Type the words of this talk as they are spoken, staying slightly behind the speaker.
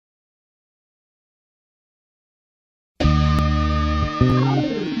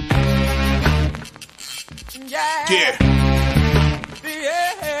Yeah.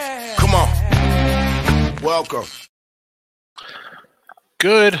 Come on. Welcome.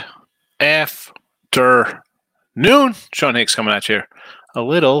 Good afternoon. Sean Hicks coming at you. A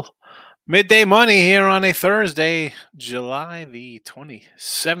little midday money here on a Thursday, July the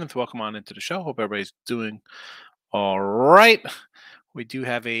 27th. Welcome on into the show. Hope everybody's doing all right. We do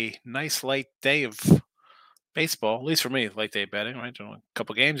have a nice light day of baseball, at least for me, light day betting, right? A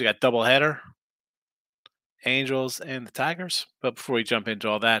couple games. We got doubleheader, Angels and the Tigers. But before we jump into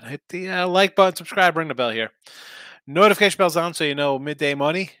all that, hit the like button, subscribe, ring the bell here. Notification bells on so you know midday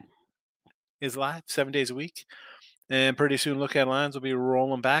money is live 7 days a week. And pretty soon, Look Ahead Lines will be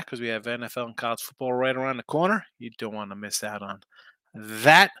rolling back because we have NFL and college football right around the corner. You don't want to miss out on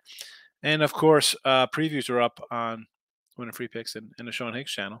that. And, of course, previews are up on Winning Free Picks and the Sean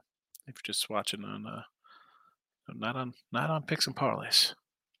Hicks channel. If you're just watching on not on Picks and Parlays.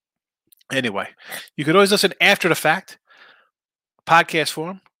 Anyway, you could always listen after the fact, podcast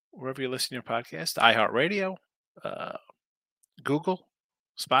form, wherever you listen to your podcast, iHeartRadio, Google,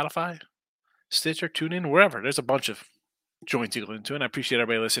 Spotify, Stitcher, TuneIn, wherever. There's a bunch of joints you can listen to, and I appreciate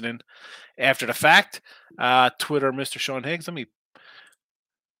everybody listening after the fact. Twitter, Mr. Sean Higgs. Let me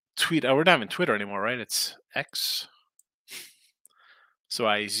tweet. Oh, we're not even Twitter anymore, right? It's X. So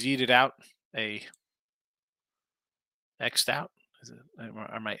I zeeted out a X'd out.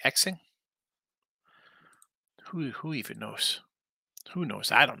 Am I Xing? Who even knows? Who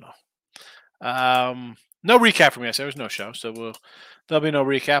knows? I don't know. No recap from yesterday. There was no show, so there'll be no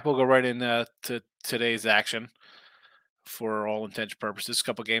recap. We'll go right in to today's action for all intents and purposes. A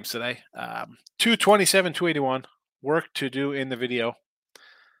couple games today. 227, 281. Work to do in the video.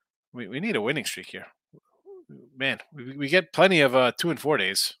 We need a winning streak here. Man, we get plenty of 2 and 4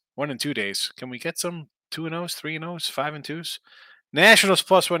 days, 1 and 2 days. Can we get some 2 and 0s, 3 and 0s, 5 and 2s? Nationals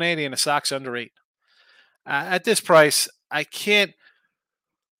plus 180 and the Sox under 8. At this price, I can't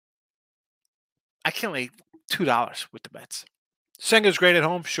lay $2 with the Mets. Senga's great at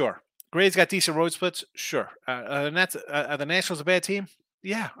home, sure. Gray's got decent road splits, sure. And that's are the Nationals a bad team?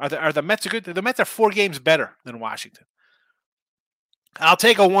 Yeah. Are the Mets a good? The Mets are 4 games better than Washington. I'll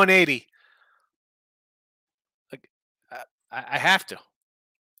take a 180. I have to.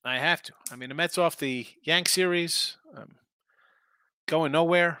 I mean, the Mets off the Yank series, going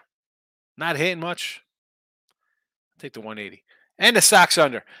nowhere, not hitting much. I'll take the 180 and the Sox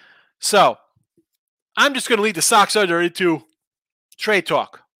under. So I'm just going to lead the Sox under into trade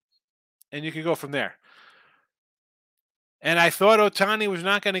talk, and you can go from there. And I thought Ohtani was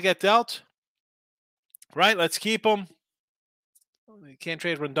not going to get dealt. Right? Let's keep him. You can't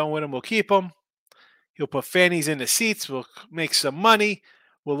trade Rendon with him. We'll keep him. He'll put fannies in the seats. We'll make some money.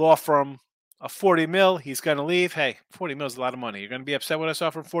 We'll offer him a $40 million. He's going to leave. Hey, $40 million is a lot of money. You're going to be upset with us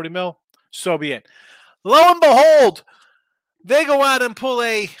offering $40 million? So be it. Lo and behold, they go out and pull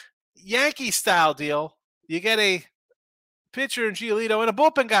a Yankee-style deal. You get a pitcher in Giolito and a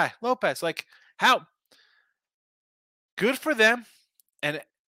bullpen guy, Lopez. Like, how good for them. And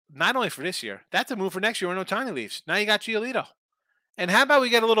not only for this year, that's a move for next year when Ohtani leaves. Now you got Giolito. And how about we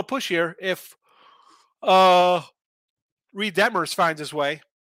get a little push here if Reed Detmers finds his way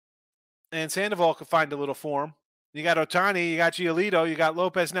and Sandoval can find a little form. You got Ohtani, you got Giolito, you got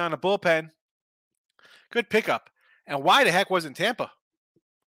Lopez now in the bullpen. Good pickup. And why the heck wasn't Tampa?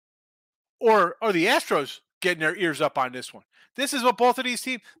 Or the Astros getting their ears up on this one? This is what both of these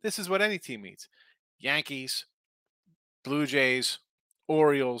teams, this is what any team needs. Yankees, Blue Jays,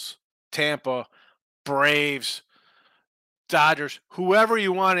 Orioles, Tampa, Braves, Dodgers, whoever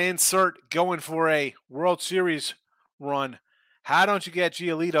you want to insert going for a World Series run, how don't you get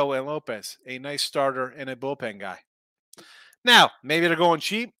Giolito and Lopez, a nice starter and a bullpen guy? Now, maybe they're going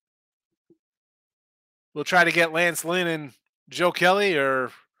cheap. We'll try to get Lance Lynn and Joe Kelly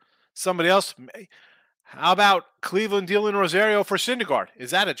or somebody else. How about Cleveland dealing Rosario for Syndergaard?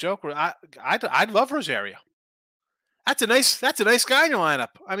 Is that a joke? I'd love Rosario. That's a nice guy in your lineup.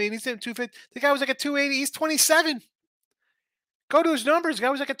 I mean, he's in 250. The guy was like a 280. He's 27. Go to his numbers. The guy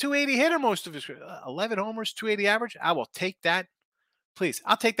was like a 280 hitter most of his 11 homers, 280 average. I will take that. Please,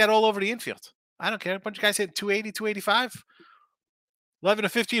 I'll take that all over the infield. I don't care. A bunch of guys hitting 280, 285. 11 to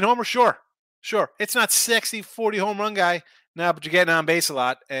 15 homers, sure. It's not sexy 40 home run guy now, but you're getting on base a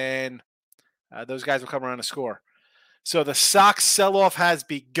lot, and those guys will come around to score. So the Sox sell-off has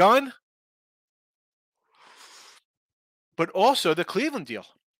begun, but also the Cleveland deal.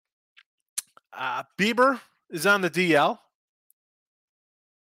 Bieber is on the DL.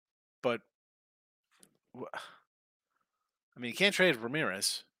 But, I mean, you can't trade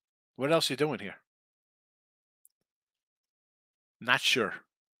Ramirez. What else are you doing here? Not sure.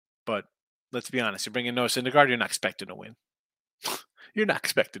 But Let's be honest. You're bringing Noah Syndergaard. You're not expecting to win. You're not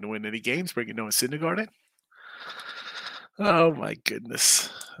expecting to win any games bringing Noah Syndergaard in. Oh my goodness.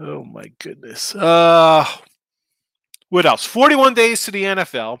 Oh my goodness. What else? 41 days to the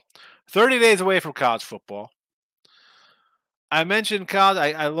NFL. 30 days away from college football. I mentioned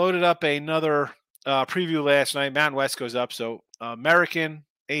college. I loaded up another preview last night. Mountain West goes up. So American,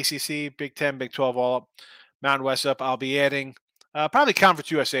 ACC, Big 10, Big 12 all up. Mountain West up. I'll be adding probably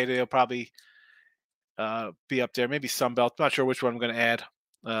Conference USA. They'll probably be up there. Maybe Sun Belt. Not sure which one I'm going to add.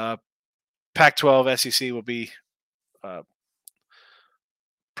 Pac-12, SEC will be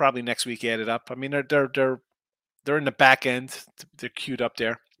probably next week added up. I mean, they're in the back end. They're queued up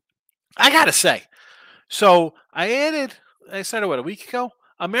there. I gotta say, so I started a week ago.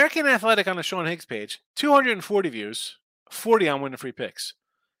 American Athletic on the Sean Higgs page, 240 views, 40 on Winning Free Picks.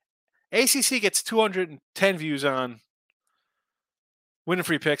 ACC gets 210 views on Winning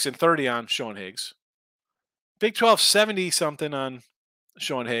Free Picks and 30 on Sean Higgs. Big 12, 70 something on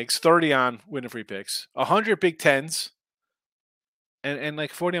Sean Higgs, 30 on Winning Free Picks, 100 Big Tens, and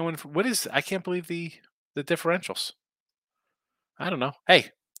like 40 on Winning Free. What is? I can't believe the differentials. I don't know.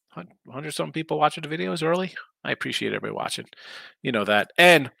 Hey, 100-something people watching the videos early. I appreciate everybody watching. You know that.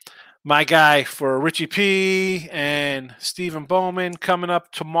 And my guy for Richie P and Stephen Bowman coming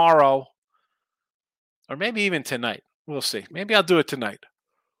up tomorrow, or maybe even tonight. We'll see. Maybe I'll do it tonight.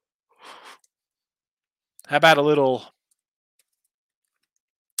 How about a little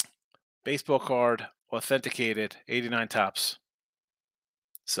baseball card authenticated 89 tops?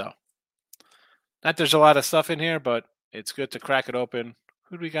 So, not there's a lot of stuff in here, but it's good to crack it open.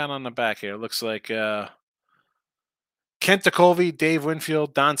 Who do we got on the back here? It looks like Kent DeColvey, Dave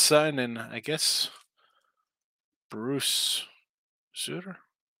Winfield, Don Sutton, and I guess Bruce Sutter.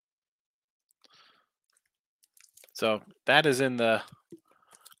 So that is in the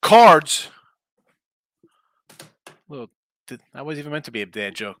cards. That wasn't even meant to be a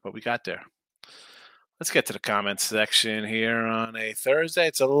dad joke, but we got there. Let's get to the comments section here on a Thursday.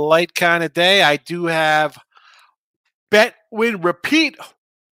 It's a light kind of day. I do have Bet Win Repeat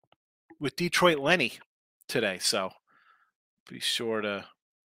with Detroit Lenny today, so be sure to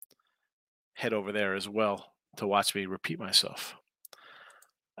head over there as well to watch me repeat myself.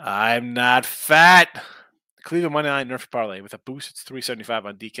 I'm not fat. Cleveland money line Nerfy parlay with a boost. It's $375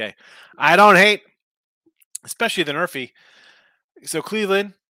 on DK. I don't hate, especially the Nerfy. So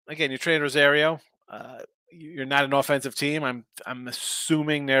Cleveland, again, you're trading Rosario. You're not an offensive team. I'm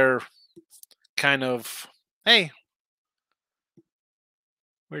assuming they're kind of, hey,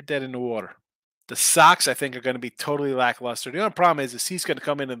 we're dead in the water. The Sox, I think, are going to be totally lackluster. The only problem is he's going to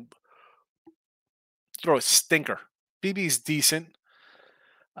come in and throw a stinker. BB's decent.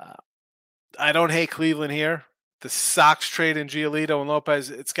 I don't hate Cleveland here. The Sox trade in Giolito and Lopez,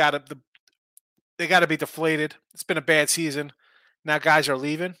 they got to be deflated. It's been a bad season. Now guys are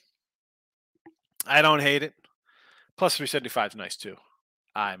leaving. I don't hate it. Plus 375 is nice too.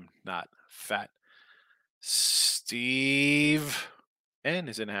 I'm not fat. Steve N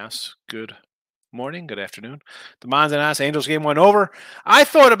is in the house. Good morning, good afternoon. The Mons in the house. Angels game went over. I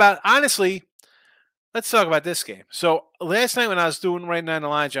thought about, honestly, let's talk about this game. So last night when I was doing right now in the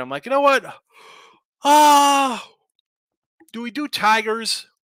line, I'm like, you know what? Do we do Tigers?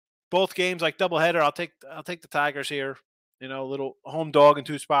 Both games like doubleheader. I'll take the Tigers here. You know, a little home dog in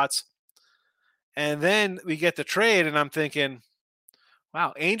 2 spots. And then we get the trade, and I'm thinking,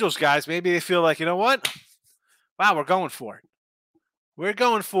 wow, Angels guys, maybe they feel like, you know what? Wow, we're going for it. We're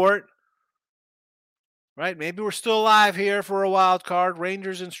going for it. Right? Maybe we're still alive here for a wild card.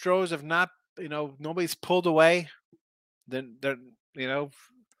 Rangers and Stros have not, nobody's pulled away. Then they're,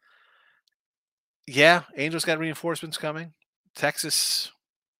 yeah, Angels got reinforcements coming. Texas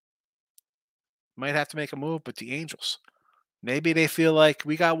might have to make a move, but the Angels, maybe they feel like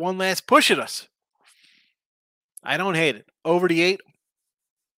we got one last push at us. I don't hate it. Over the 8.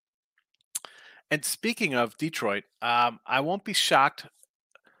 And speaking of Detroit, I won't be shocked.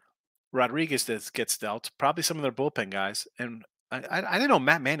 Rodriguez gets dealt. Probably some of their bullpen guys. And I didn't know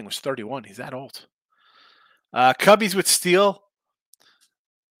Matt Manning was 31. He's that old. Cubbies with Steele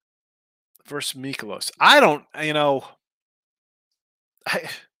versus Mikolas. I don't,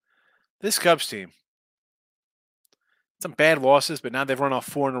 this Cubs team, some bad losses, but now they've run off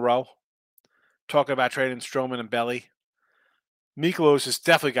 4 in a row. Talking about trading Stroman and Belly. Mikolas has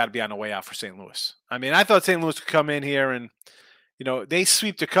definitely got to be on the way out for St. Louis. I mean, I thought St. Louis could come in here and, they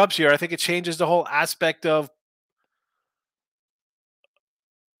sweep the Cubs here. I think it changes the whole aspect of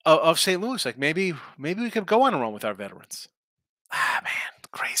St. Louis. Like maybe we could go on a run with our veterans. Man,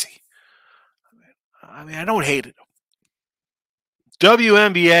 crazy. I mean, I don't hate it.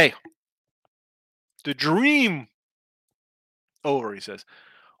 WNBA. The dream over, he says.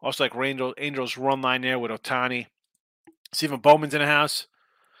 Also like Angels run line there with Otani. Stephen Bowman's in the house.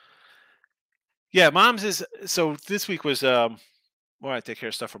 Yeah, mom's is so this week was well, I take care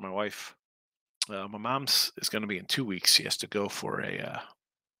of stuff for my wife. My mom's is going to be in 2 weeks. She has to go for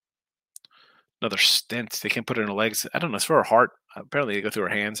another stent. They can't put it in her legs. I don't know. It's for her heart. Apparently, they go through her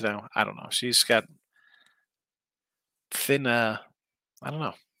hands now. I don't know. She's got thin. I don't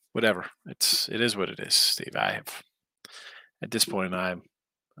know. Whatever. It is what it is, Steve. I have at this point I have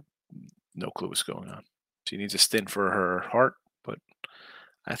no clue what's going on. She needs a stent for her heart, but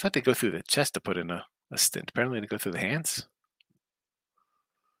I thought they go through the chest to put in a stint. Apparently, they go through the hands.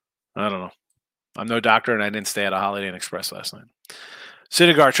 I don't know. I'm no doctor, and I didn't stay at a Holiday Inn Express last night.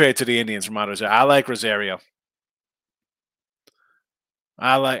 Syndergaard traded to the Indians from Rosario. I like Rosario.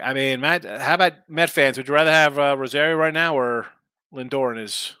 I mean, Matt. How about Met fans? Would you rather have Rosario right now or Lindor in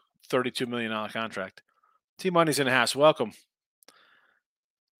his $32 million contract? T Money's in the house. Welcome.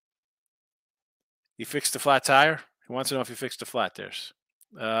 You fixed the flat tire? He wants to know if you fixed the flat tires.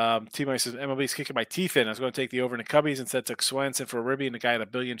 T Money says MLB's kicking my teeth in. I was going to take the over in the Cubbies instead took Swenson for Ribby, and the guy had a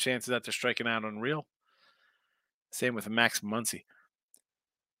billion chances after striking out unreal. Same with Max Muncy.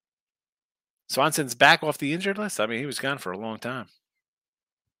 Swanson's back off the injured list. I mean, he was gone for a long time.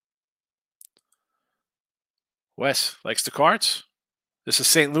 Wes likes the Cards. This is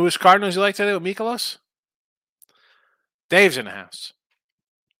St. Louis Cardinals you like today with Mikolos? Dave's in the house.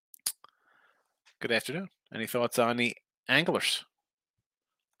 Good afternoon. Any thoughts on the Anglers?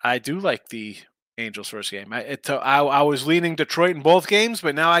 I do like the Angels first game. I was leaning Detroit in both games,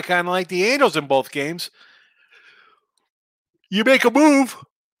 but now I kind of like the Angels in both games. You make a move,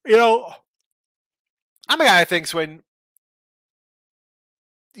 I'm a guy who thinks when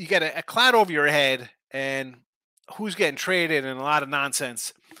you get a cloud over your head and who's getting traded and a lot of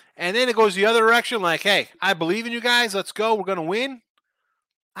nonsense, and then it goes the other direction, like, hey, I believe in you guys. Let's go. We're going to win.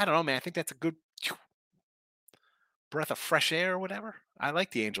 I don't know, man. I think that's a good breath of fresh air or whatever. I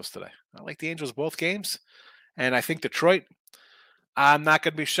like the Angels today. I like the Angels both games. And I think Detroit, I'm not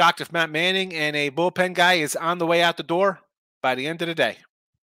going to be shocked if Matt Manning and a bullpen guy is on the way out the door by the end of the day.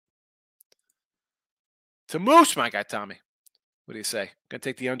 To Moose, my guy Tommy. What do you say? Gonna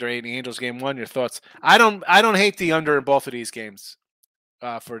take the under 8 in the Angels game 1. Your thoughts? I don't hate the under in both of these games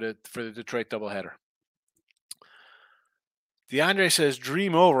for the Detroit doubleheader. DeAndre says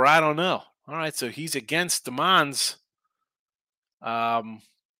dream over. I don't know. All right, so he's against DeMond's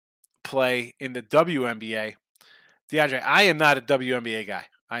play in the WNBA. DeAndre, I am not a WNBA guy.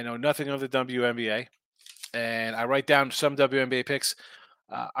 I know nothing of the WNBA, and I write down some WNBA picks.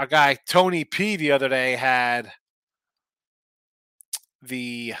 Our guy Tony P the other day had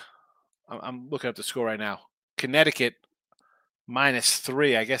I'm looking up the score right now. Connecticut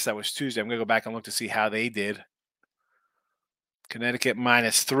 -3. I guess that was Tuesday. I'm going to go back and look to see how they did. Connecticut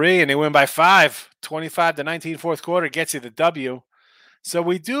 -3, and they win by 5. 25-19 fourth quarter gets you the W. So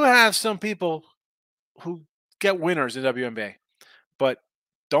we do have some people who get winners in WNBA. But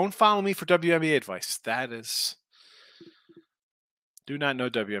don't follow me for WNBA advice. That is... Do not know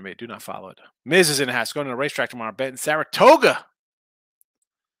WNBA. Do not follow it. Miz is in the house. Going to the racetrack tomorrow. Bet in Saratoga.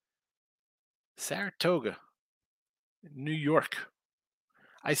 New York.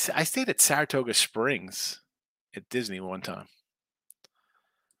 I stayed at Saratoga Springs at Disney one time.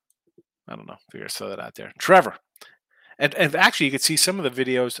 I don't know. Figure I saw that out there. Trevor. And actually, you could see some of the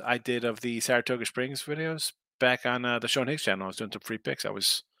videos I did of the Saratoga Springs videos back on the Sean Higgs channel. I was doing some free picks. I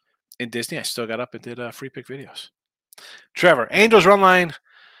was in Disney. I still got up and did free pick videos. Trevor. Angels run line.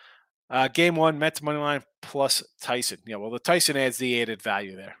 Game 1, Mets money line plus Tyson. Yeah, well, the Tyson adds the added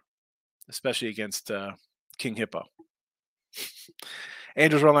value there, especially against King Hippo.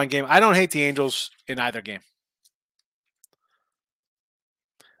 Angels run line game. I don't hate the Angels in either game.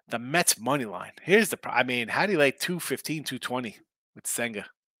 The Mets money line. Here's the problem. I mean, how do you like 215, 220 with Senga?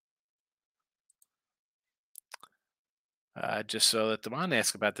 Just so that Damon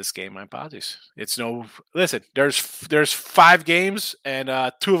asked about this game, my apologies. It's no listen. There's 5 games, and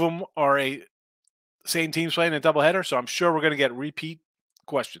 2 of them are same teams playing a doubleheader. So I'm sure we're going to get repeat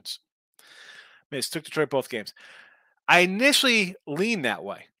questions. Miss took Detroit both games. I initially leaned that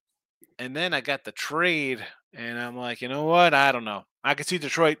way, and then I got the trade, and I'm like, you know what? I don't know. I can see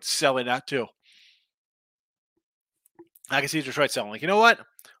Detroit selling that too. I can see Detroit selling. Like, you know what?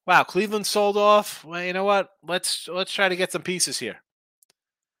 Wow, Cleveland sold off. Well, you know what? Let's try to get some pieces here.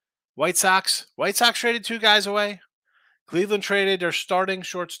 White Sox traded 2 guys away. Cleveland traded their starting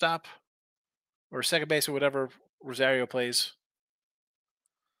shortstop or second base or whatever Rosario plays.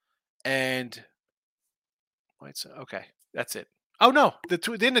 And okay, that's it. Oh no,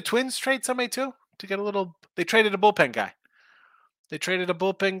 didn't the Twins trade somebody too? to get a little. They traded a bullpen guy. They traded a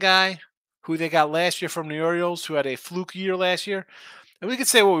bullpen guy who they got last year from the Orioles, who had a fluke year last year. And we could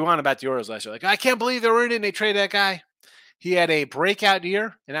say what we want about the Orioles last year. Like, I can't believe they were in it and they traded that guy. He had a breakout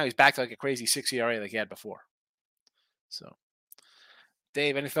year, and now he's back to like a crazy 6 ERA like he had before. So,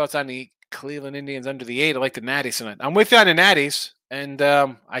 Dave, any thoughts on the Cleveland Indians under the 8? I like the Natties tonight. I'm with you on the Natties, and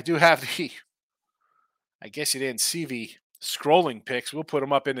I do have the. I guess you didn't see the scrolling picks. We'll put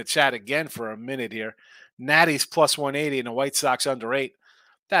them up in the chat again for a minute here. Natties plus 180 and the White Sox under 8.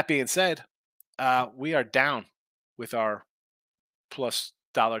 That being said, we are down with our plus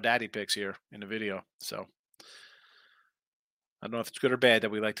dollar daddy picks here in the video. So I don't know if it's good or bad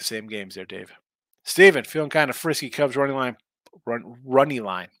that we like the same games there, Dave. Steven, feeling kind of frisky. Cubs running line. Run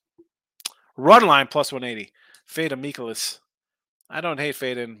line plus 180. Fade Mikolas. I don't hate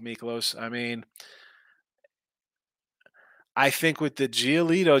fading Mikolas. I mean, I think with the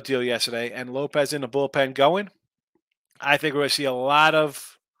Giolito deal yesterday and Lopez in the bullpen going, I think we're going to see a lot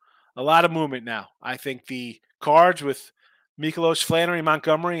of movement now. I think the Cards with Mikolas, Flannery,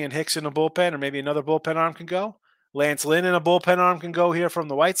 Montgomery, and Hicks in the bullpen, or maybe another bullpen arm can go. Lance Lynn in a bullpen arm can go here from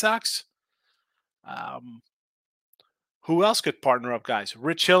the White Sox. Who else could partner up, guys?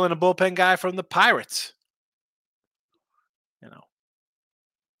 Rich Hill and a bullpen guy from the Pirates.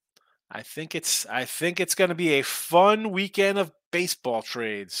 I think it's going to be a fun weekend of baseball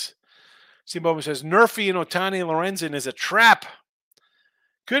trades. Steve Bowman says Nerfy and Otani and Lorenzen is a trap.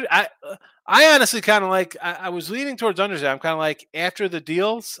 Good. I honestly kind of like. I was leaning towards unders. I'm kind of like after the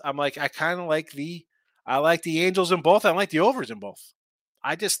deals. I'm like I kind of like the. I like the Angels in both. I like the overs in both.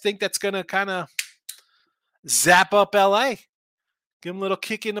 I just think that's going to kind of zap up LA. Give them a little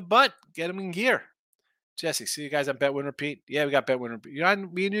kick in the butt. Get them in gear. Jesse, see you guys on Bet Win Repeat. Yeah, we got Bet Win Repeat. You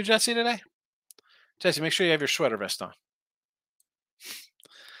on me and you, Jesse, today? Jesse, make sure you have your sweater vest on.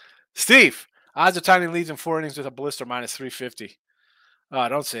 Steve, odds of Otani leads in 4 innings with a blister minus 350. Oh,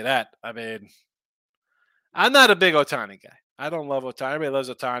 don't say that. I mean, I'm not a big Otani guy. I don't love Otani. Everybody loves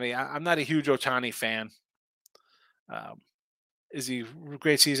Otani. I'm not a huge Otani fan. Is he a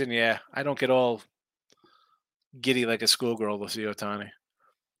great season? Yeah. I don't get all giddy like a schoolgirl to see Otani.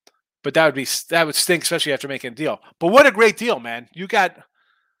 But that would stink, especially after making a deal. But what a great deal, man. Now you got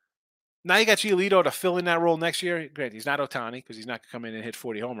Giolito to fill in that role next year. Great. He's not Otani because he's not going to come in and hit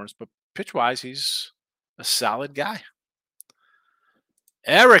 40 homers. But pitch-wise, he's a solid guy.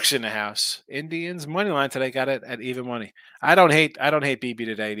 Eric's in the house. Indians money line today. Got it at even money. I don't hate BB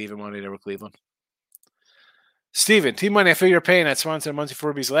today at even money there with Cleveland. Steven, team money. I figure you're paying at Swanson and Muncie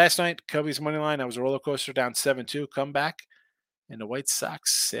Furbies last night. Cubbies money line. That was a roller coaster down 7-2. Come back. And the White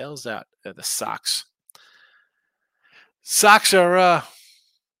Sox sails out. The Sox. Sox are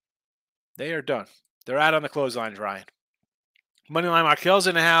they are done. They're out on the clotheslines, Ryan. Moneyline Markel's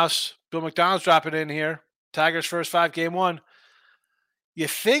in the house. Bill McDonald's dropping in here. Tigers first 5 game 1. You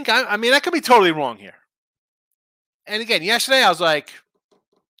think I mean I could be totally wrong here. And again, yesterday I was like,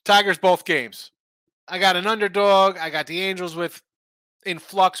 Tigers both games. I got an underdog. I got the Angels with in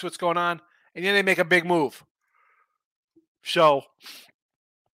flux. What's going on? And then they make a big move. So,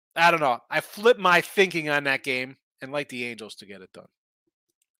 I don't know. I flipped my thinking on that game and like the Angels to get it done.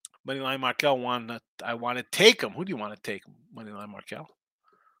 Moneyline Markel I want to take them. Who do you want to take? Moneyline Markel?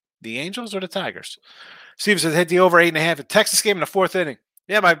 The Angels or the Tigers? Steve says hit the over 8.5. The Texas game in the 4th inning.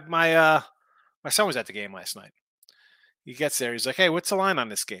 Yeah, my son was at the game last night. He gets there. He's like, hey, what's the line on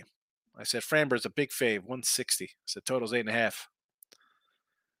this game? I said, Framber's a big fave, 160. I said, total's 8.5.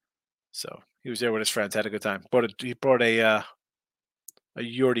 So he was there with his friends, had a good time. He brought a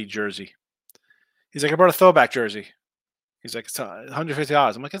Yordi jersey. He's like, I brought a throwback jersey. He's like, it's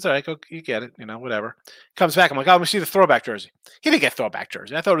 $150. I'm like, it's all right. Go, you get it. Whatever. Comes back. I'm like, oh, let me see the throwback jersey. He didn't get throwback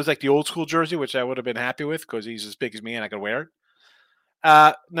jersey. I thought it was like the old school jersey, which I would have been happy with because he's as big as me and I could wear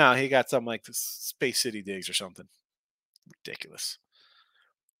it. No, he got something like the Space City Digs or something. Ridiculous.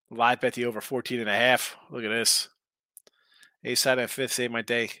 Live bet the over 14.5. Look at this. Ace side at 5th saved my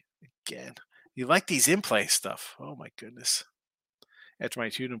day. Again. You like these in-play stuff. Oh, my goodness. After my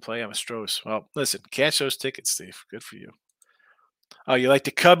tune and play, I'm a Strohs. Well, listen, cash those tickets, Steve. Good for you. Oh, you like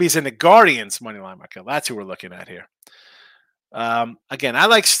the Cubbies and the Guardians, moneyline Markel. That's who we're looking at here. Again, I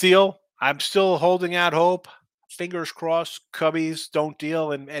like Steele. I'm still holding out hope. Fingers crossed, Cubbies don't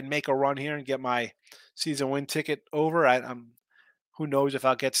deal and make a run here and get my season win ticket over. Who knows if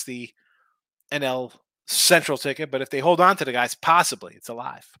I'll get the NL Central ticket, but if they hold on to the guys, possibly it's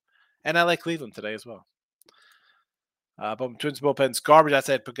alive. And I like Cleveland today as well. But Twins bullpen's garbage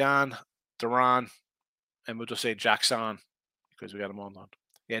outside Pagan, Duran, and we'll just say Jackson because we got him on loan.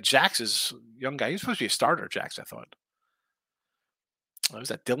 Yeah, Jax is a young guy. He's supposed to be a starter, Jax, I thought. Was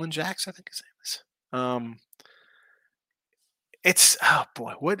that Dylan Jax, I think his name is? Um, it's oh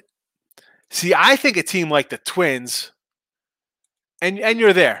boy, what? See, I think a team like the Twins, and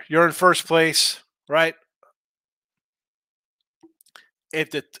you're there, you're in first place, right?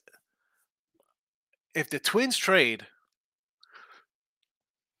 If the if the Twins trade,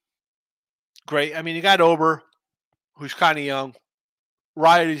 great. I mean, you got Ober, who's kind of young.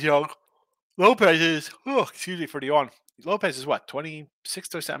 Ryan is young. Lopez is, oh, excuse me for the yawn. Lopez is what,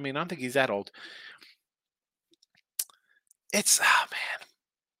 26 or something? I mean, I don't think he's that old. It's, oh man.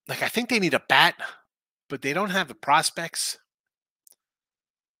 Like, I think they need a bat, but they don't have the prospects.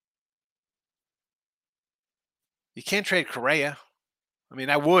 You can't trade Correa. I mean,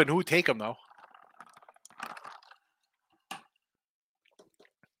 I would. Who would take him, though?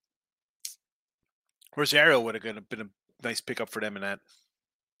 Rosario would have been a nice pickup for them in that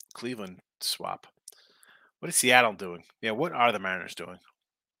Cleveland swap. What is Seattle doing? Yeah, what are the Mariners doing?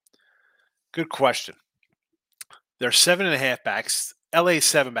 Good question. They're 7.5 backs. LA's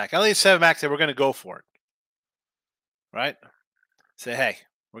 7 back. LA's 7 backs, and we're going to go for it. Right? Say, hey,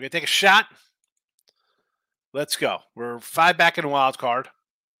 we're going to take a shot. Let's go. We're 5 back in the wild card.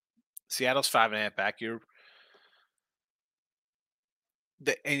 Seattle's 5.5 back.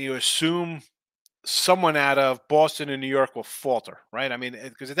 And you assume someone out of Boston and New York will falter, right? I mean,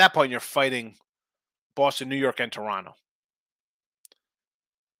 because at that point you're fighting Boston, New York, and Toronto,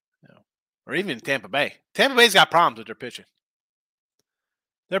 or even Tampa Bay. Tampa Bay's got problems with their pitching.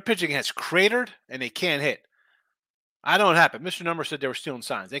 Their pitching has cratered, and they can't hit. I don't know what happened. Mr. Number said they were stealing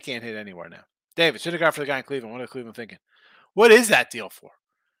signs. They can't hit anywhere now. David, Syndergaard for the guy in Cleveland. What are Cleveland thinking? What is that deal for?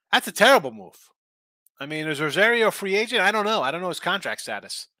 That's a terrible move. I mean, is Rosario a free agent? I don't know. I don't know his contract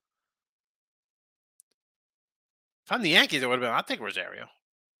status. If I'm the Yankees, it would have been, I'll take Rosario.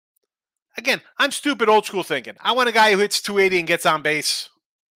 Again, I'm stupid old school thinking. I want a guy who hits 280 and gets on base.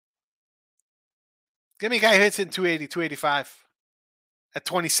 Give me a guy who hits in 280, 285 at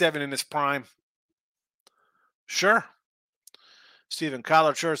 27 in his prime. Sure. Steven,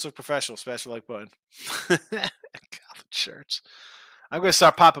 collared shirts look professional, special like button. Collared shirts. I'm going to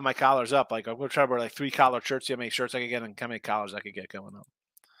start popping my collars up. Like, I'm going to try to wear like 3 collared shirts. See how many shirts I can get and how many collars I could get going up.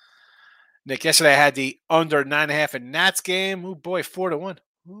 Nick, yesterday I had the under 9.5 in Nats game. Oh, boy, 4-1.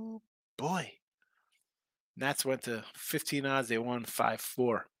 Oh, boy. Nats went to 15 odds. They won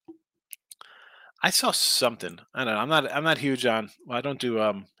 5-4. I saw something. I don't know. I'm not huge on. Well, I don't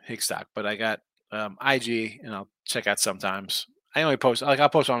do Hickstock, but I got IG, and I'll check out sometimes. I only post I'll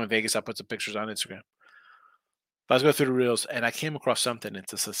post one in Vegas. I'll put some pictures on Instagram. But I was going through the reels, and I came across something.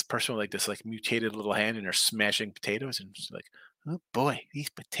 It's this person with like this like mutated little hand, and they're smashing potatoes, and it's like, oh boy, these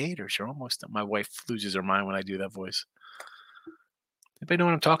potatoes are almost. My wife loses her mind when I do that voice. Anybody know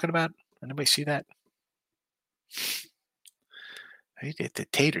what I'm talking about? Anybody see that? He did the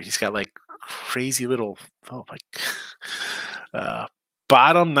taters. He's got like crazy little. Oh my!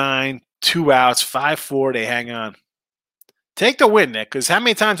 Bottom 9, 2 outs, 5-4. They hang on. Take the win, Nick. Because how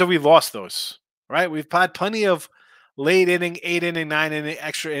many times have we lost those? Right? We've had plenty of late inning, 8 inning, 9 inning,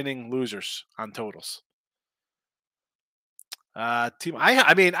 extra inning losers on totals. Team.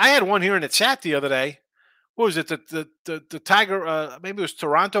 I mean, I had one here in the chat the other day. What was it? The Tiger? Maybe it was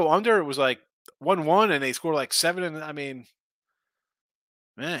Toronto under. It was like 1-1, and they scored like 7. And I mean.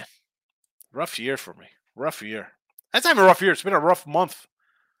 Man, rough year for me. Rough year. That's not even a rough year. It's been a rough month.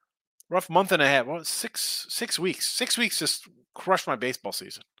 Rough month and a half. Well, 6 weeks. 6 weeks just crushed my baseball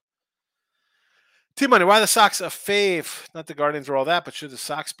season. Team Money, why the Sox a fave? Not the Guardians or all that, but should the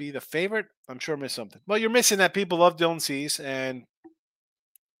Sox be the favorite? I'm sure I missed something. Well, you're missing that people love Dylan Cease, and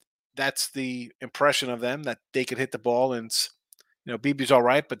that's the impression of them, that they could hit the ball, and BB's all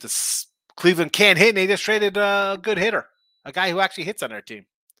right, but Cleveland can't hit, and they just traded a good hitter. A guy who actually hits on their team.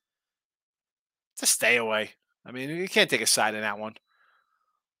 It's a stay away. I mean, you can't take a side in that one.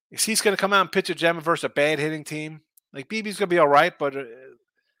 If he's going to come out and pitch a gem versus a bad hitting team, like BB's going to be all right, but I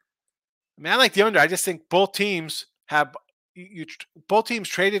mean, I like the under. I just think both teams have both teams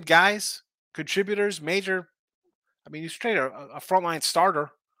traded guys, contributors, major. I mean, you trade a frontline starter.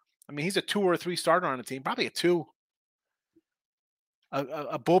 I mean, he's a 2 or 3 starter on the team, probably a 2.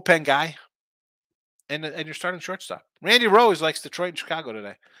 A bullpen guy. And you're starting shortstop. Randy Rose likes Detroit and Chicago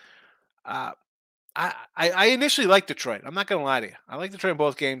today. I initially liked Detroit. I'm not going to lie to you. I like Detroit in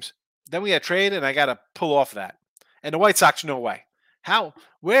both games. Then we had trade, and I got to pull off that. And the White Sox, no way.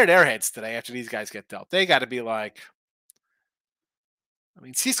 Where are their heads today after these guys get dealt? They got to be like, I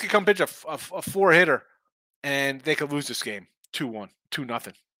mean, Cease could come pitch a 4-hitter, and they could lose this game 2-1,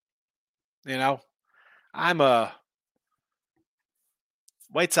 2-0. I'm a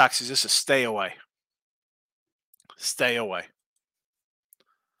White Sox is just a stay away. Stay away.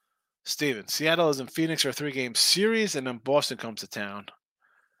 Steven, Seattle is in Phoenix for a 3-game series, and then Boston comes to town.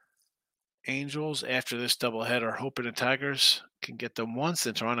 Angels, after this doubleheader, hoping the Tigers can get them once,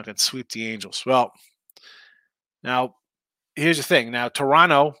 and Toronto can sweep the Angels. Well, now, here's the thing. Now,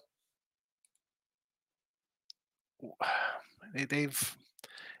 Toronto, they've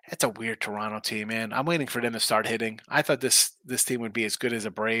it's a weird Toronto team, man. I'm waiting for them to start hitting. I thought this team would be as good as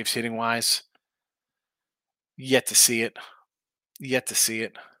the Braves hitting wise. Yet to see it. Yet to see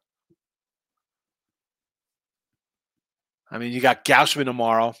it. I mean, you got Gaussman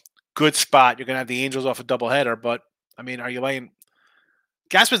tomorrow. Good spot. You're gonna have the Angels off a doubleheader, but I mean, are you laying?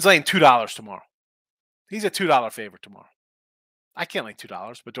 Gaussman's laying $2 tomorrow. He's a $2 favorite tomorrow. I can't lay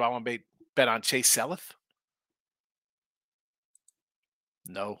 $2, but do I want to bet on Chase Seleth?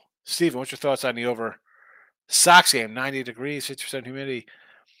 No. Steven, what's your thoughts on the over Sox game? 90 degrees, 50% humidity.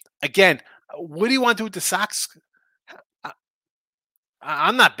 Again, what do you want to do with the Sox?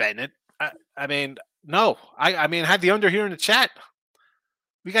 I'm not betting it. I mean, no. I mean, I had the under here in the chat.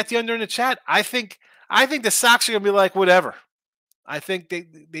 We got the under in the chat. I think the Sox are gonna be like whatever. I think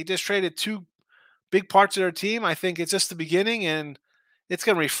they just traded two big parts of their team. I think it's just the beginning, and it's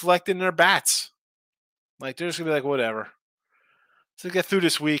gonna reflect in their bats. Like they're just gonna be like whatever. So get through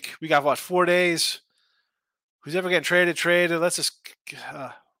this week. We got what 4 days. Who's ever getting traded? Let's just,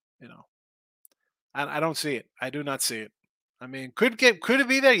 you know. I don't see it. I do not see it. I mean, could it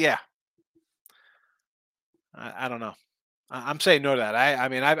be there? Yeah. I don't know. I'm saying no to that. I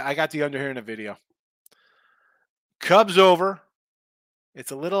mean, I got the under here in the video. Cubs over.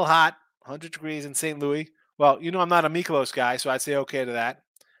 It's a little hot, 100 degrees in St. Louis. Well, I'm not a Miklos guy, so I'd say okay to that.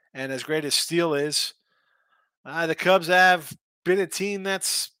 And as great as Steele is, the Cubs have been a team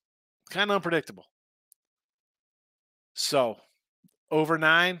that's kind of unpredictable. So, over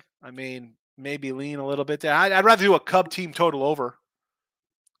 9, I mean, maybe lean a little bit there. I'd rather do a Cub team total over.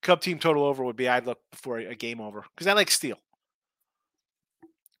 Cub team total over would be I'd look for a game over because I like Steele.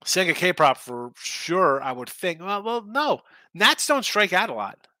 Sega K prop for sure, I would think. Well, no. Nats don't strike out a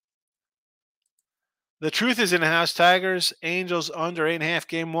lot. The truth is in the house. Tigers, Angels under 8.5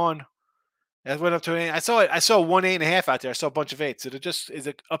 game 1. That went up to 8. I saw it. I saw 1 8.5 out there. I saw a bunch of 8s. Is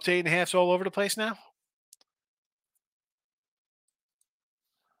it up to 8.5 all over the place now?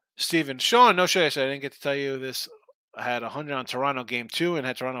 Steven, Sean, no show. I didn't get to tell you this. I had 100 on Toronto game 2 and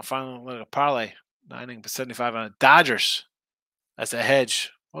had Toronto finally a parlay. 9.75 on the Dodgers. That's a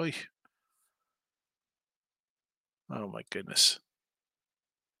hedge. Oy. Oh my goodness.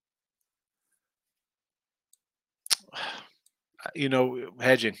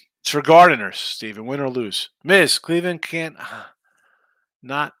 Hedging. It's for gardeners, Steven. Win or lose. Miz, Cleveland can't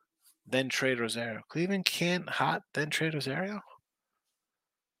not then trade Rosario. Cleveland can't hot then trade Rosario?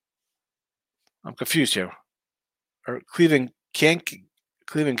 I'm confused here. Or Cleveland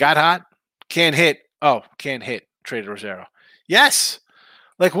got hot? Can't hit. Oh, can't hit. Trade Rosario. Yes.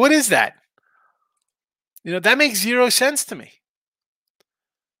 Like, what is that? That makes 0 sense to me.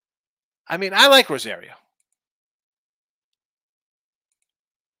 I mean, I like Rosario.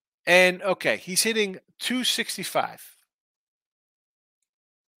 And, okay, he's hitting 265.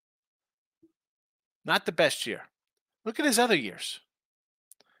 Not the best year. Look at his other years.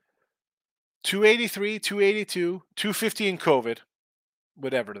 283, 282, 250 in COVID.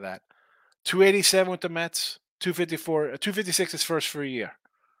 Whatever to that. 287 with the Mets. 254, 256 his first full year.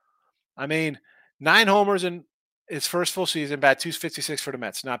 I mean, 9 homers in his first full season, bat 256 for the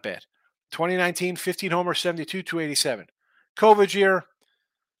Mets. Not bad. 2019, 15 homers, 72, 287. COVID year,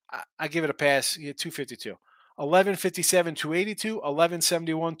 I give it a pass. He had 252. 1157, 282.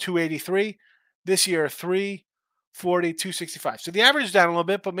 1171, 283. This year, 340, 265. So the average is down a little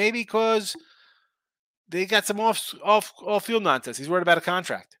bit, but maybe because they got some off field nonsense. He's worried about a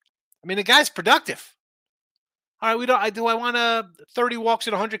contract. I mean, the guy's productive. All right, do I want 30 walks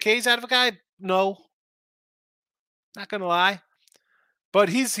and 100 Ks out of a guy? No. Not going to lie. But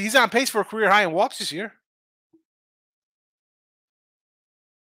he's on pace for a career high in walks this year.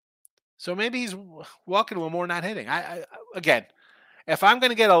 So maybe he's walking a little more, not hitting. Again, if I'm going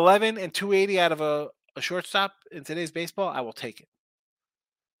to get 11 and 280 out of a shortstop in today's baseball, I will take it.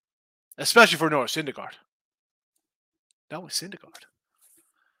 Especially for Noah Syndergaard. No, it's Syndergaard.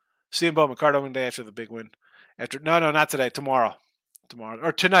 CM Bowman, card opening day after the big win. No, not today. Tomorrow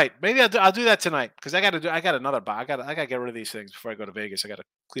or tonight. Maybe I'll do that tonight because I got another buy. I got to get rid of these things before I go to Vegas. I got to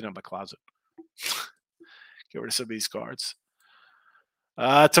clean up my closet. Get rid of some of these cards.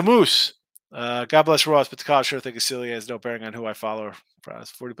 To Moose. God bless Ross, but the college sure think Celia has no bearing on who I follow. For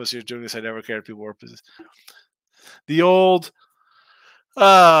 40 plus years doing this, I never cared people were the old.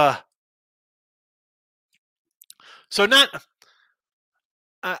 So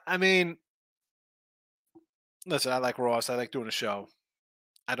I mean, listen, I like Ross. I like doing a show.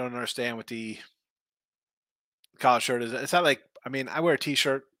 I don't understand what the collar shirt is. It's not like, I mean, I wear a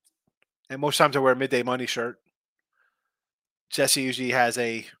t-shirt, and most times I wear a midday money shirt. Jesse usually has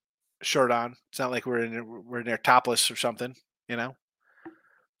a shirt on. It's not like we're in there topless or something, you know.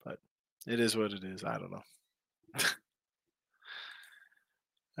 But it is what it is. I don't know.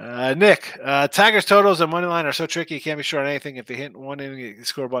 Nick, Tigers totals and money line are so tricky. You can't be sure on anything. If they hit one inning, you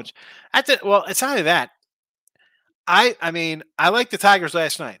score a bunch. That's it. Well, it's not only that. I mean, I like the Tigers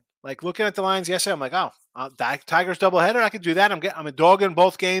last night. Like looking at the lines yesterday, I'm like, oh, Tigers doubleheader. I could do that. I'm a dog in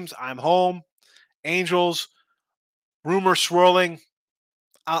both games. I'm home. Angels. Rumors swirling.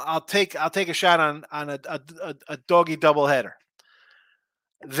 I'll take a shot on a doggy doubleheader.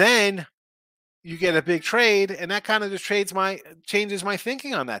 Then you get a big trade, and that kind of just changes my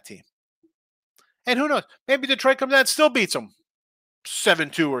thinking on that team. And who knows? Maybe Detroit comes out and still beats them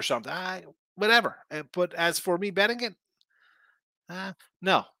 7-2 or something. Whatever. But as for me betting it,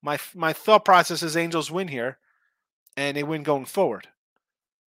 no. My thought process is Angels win here, and they win going forward.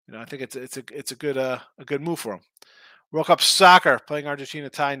 I think it's a good move for them. World Cup soccer playing Argentina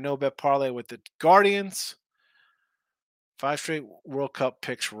tie no bet parlay with the Guardians. 5 straight World Cup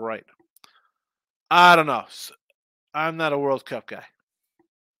picks right. I don't know. I'm not a World Cup guy.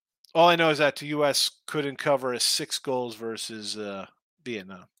 All I know is that the U.S. couldn't cover 6 goals versus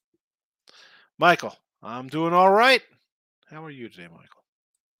Vietnam. Michael, I'm doing all right. How are you today, Michael?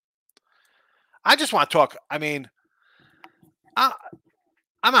 I just want to talk. I mean, I'm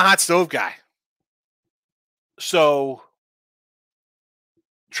a hot stove guy. So,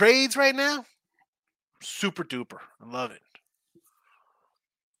 trades right now, super duper. I love it.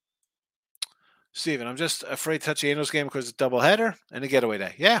 Steven, I'm just afraid to touch the Angels game because it's a doubleheader and a getaway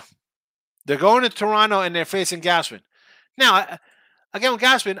day. Yeah. They're going to Toronto and they're facing Gausman. Now, again, with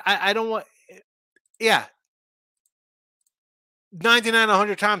Gausman, I don't want. Yeah. 99,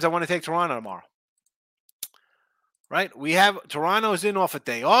 100 times I want to take Toronto tomorrow. Right? We have Toronto's in off a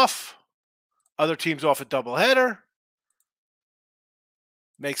day off. Other teams off a doubleheader.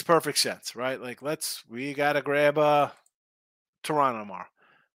 Makes perfect sense, right? Like, we got to grab Toronto tomorrow.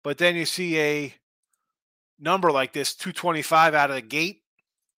 But then you see a number like this, 225 out of the gate.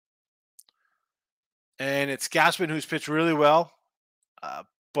 And it's Gausman who's pitched really well.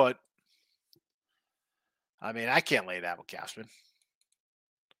 But, I mean, I can't lay that with Gausman.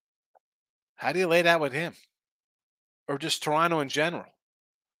 How do you lay that with him? Or just Toronto in general?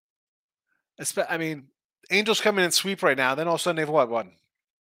 I mean, Angels come in and sweep right now. Then all of a sudden they've what?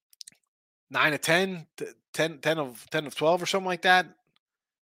 9 of 10, 10 of 12 or something like that.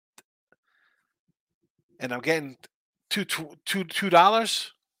 And I'm getting $2.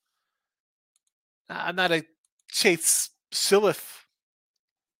 I'm not a Chase Silif.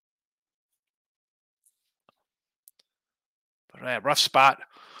 But rough spot.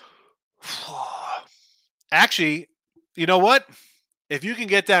 Actually, you know what? If you can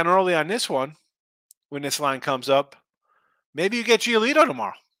get down early on this one, when this line comes up, maybe you get Giolito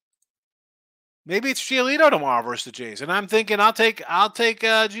tomorrow. Maybe it's Giolito tomorrow versus the Jays, and I'm thinking I'll take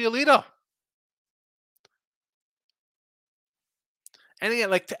Giolito. And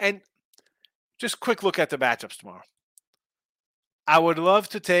again, and just quick look at the matchups tomorrow. I would love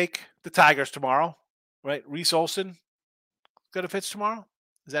to take the Tigers tomorrow, right? Reese Olson going to pitch tomorrow.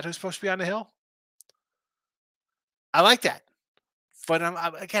 Is that who's supposed to be on the hill? I like that. But I'm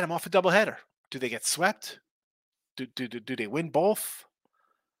off a doubleheader. Do they get swept? Do they win both?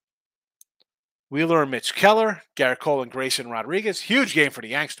 Wheeler and Mitch Keller, Garrett Cole and Grayson Rodriguez. Huge game for the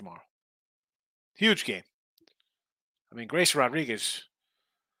Yanks tomorrow. Huge game. I mean, Grayson Rodriguez,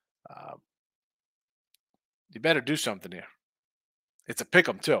 you better do something here. It's a pick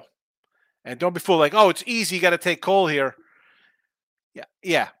 'em too. And don't be fooled like, oh, it's easy. You got to take Cole here.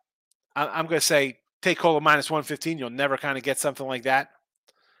 Yeah. I'm going to say take Cole at minus 115. You'll never kind of get something like that.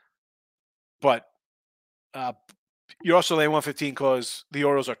 But you're also laying 115 because the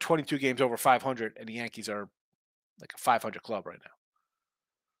Orioles are 22 games over 500 and the Yankees are like a 500 club right now.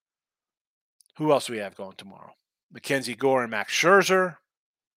 Who else do we have going tomorrow? Mackenzie Gore and Max Scherzer.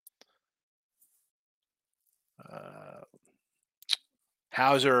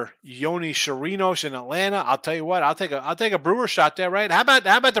 Hauser, Yoni Chirinos in Atlanta. I'll tell you what, I'll take a Brewer shot there, right? How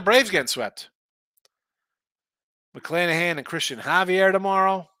about the Braves getting swept? McClanahan and Christian Javier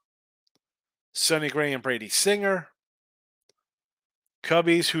tomorrow. Sonny Gray and Brady Singer.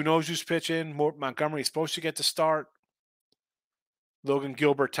 Cubbies, who knows who's pitching? Montgomery's supposed to get the start. Logan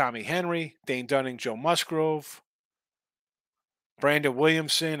Gilbert, Tommy Henry. Dane Dunning, Joe Musgrove. Brandon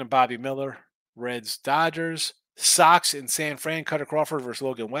Williamson and Bobby Miller. Reds, Dodgers. Sox in San Fran, Cutter Crawford versus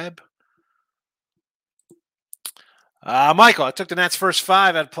Logan Webb. Michael, I took the Nats first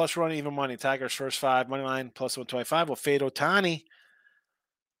 5 at plus run even money. Tigers first 5 money line plus 125. We'll fade Ohtani.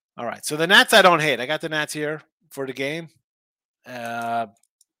 All right, so the Nats I don't hate. I got the Nats here for the game. I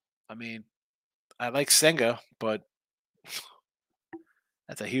mean, I like Senga, but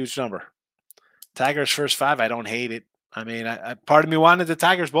that's a huge number. Tigers first 5, I don't hate it. I mean, I part of me wanted the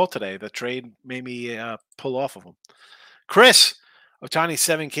Tigers both today. The trade made me pull off of them. Chris, Ohtani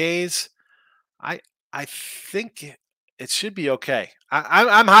 7 Ks. I think it should be okay.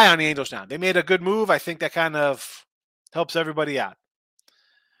 I'm high on the Angels now. They made a good move. I think that kind of helps everybody out.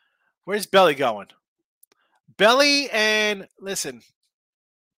 Where's Belly going? Belly and listen,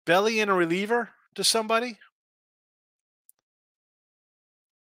 Belly and a reliever to somebody.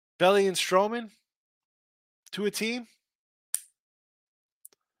 Belly and Stroman to a team.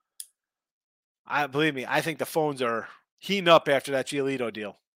 Believe me, I think the phones are heating up after that Giolito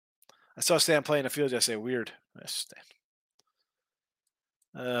deal. I saw Stan play in the field yesterday. Weird.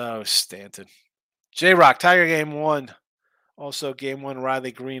 Stanton. J-Rock, Tiger game 1. Also game 1,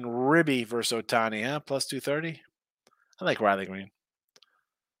 Riley Green, Ribby versus Ohtani. Huh? Plus 230. I like Riley Green.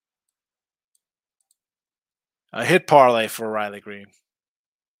 A hit parlay for Riley Green.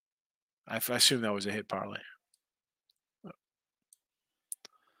 I assume that was a hit parlay.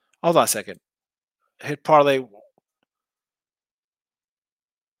 Hold on a second. Hit parlay.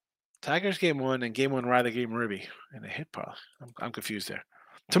 Tigers game 1 and game 1 Riley Green Ribby and a hit parlay. I'm confused there.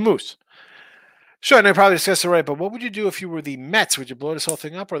 To Moose. Sure, and I probably discussed it right, but what would you do if you were the Mets? Would you blow this whole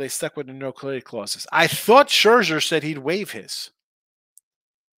thing up, or are they stuck with the no clearly clauses? I thought Scherzer said he'd waive his.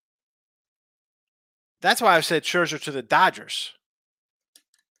 That's why I said Scherzer to the Dodgers.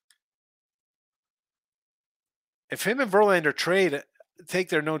 If him and Verlander take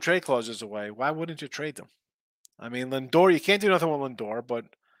their no trade clauses away, why wouldn't you trade them? I mean, Lindor, you can't do nothing with Lindor, but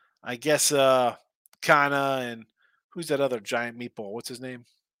I guess Kana and who's that other giant meatball? What's his name?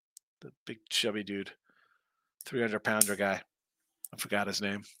 The big chubby dude, 300-pounder guy. I forgot his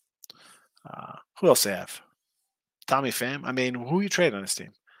name. Who else they have? Tommy Pham. I mean, who you trade on this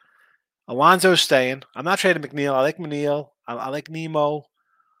team? Alonso's staying. I'm not trading McNeil. I like McNeil. I like Nemo.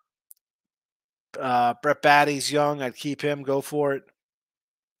 Brett Batty's young. I'd keep him. Go for it.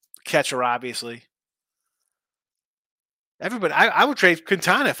 Catcher, obviously. Everybody. I would trade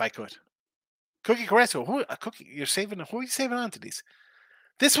Quintana if I could. Cookie Carrasco. Who are you saving on to these?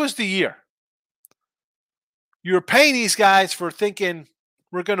 This was the year. You were paying these guys for thinking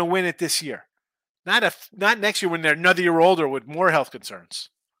we're going to win it this year. Not next year when they're another year older with more health concerns.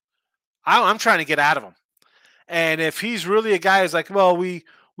 I'm trying to get out of him. And if he's really a guy who's like, well, we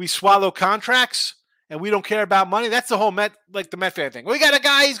swallow contracts and we don't care about money, that's the whole the Met fan thing. We got a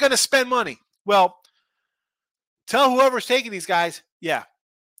guy, he's going to spend money. Well, tell whoever's taking these guys, yeah,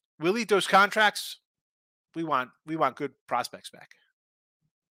 we'll eat those contracts. We want good prospects back.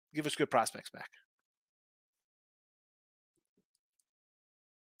 Give us good prospects back.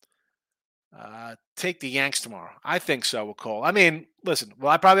 Take the Yanks tomorrow. I think so with Cole. I mean, listen, will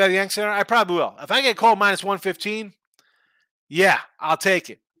I probably have the Yanks there? I probably will. If I get Cole minus 115, yeah, I'll take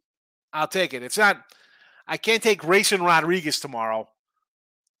it. It's not, I can't take Grayson Rodriguez tomorrow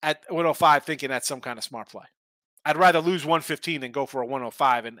at 105 thinking that's some kind of smart play. I'd rather lose 115 than go for a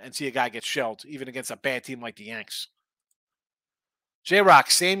 105 and see a guy get shelled, even against a bad team like the Yanks. J-Rock,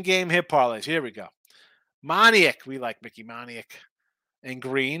 same game hit parlays. Here we go. Moniak, we like Mickey Moniak. And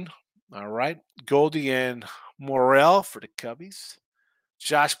Green. All right. Goldie and Morel for the Cubbies.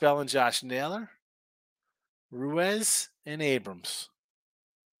 Josh Bell and Josh Naylor. Ruiz and Abrams.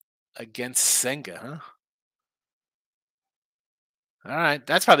 Against Senga, huh? All right.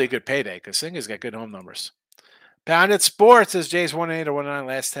 That's probably a good payday because Senga's got good home numbers. Pounded Sports says Jays 1-8 or 1-9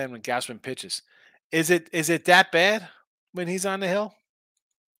 last 10 when Gausman pitches. Is it that bad when he's on the hill?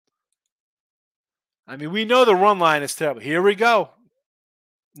 I mean, we know the run line is terrible. Here we go.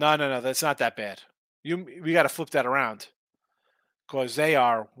 No, that's not that bad. We got to flip that around because they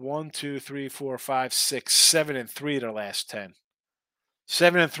are 1, 2, 3, 4, 5, 6, 7-3 their last 10.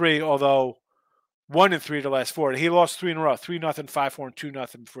 7-3, although 1-3 the last 4. He lost 3 in a row: 3-0, 5-4, and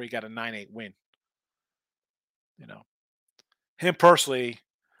 2-0 before he got a 9-8 win. You know, him personally,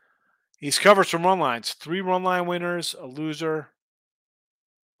 he's covered some run lines. 3 run line winners, a loser,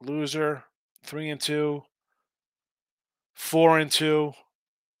 3-2, 4-2.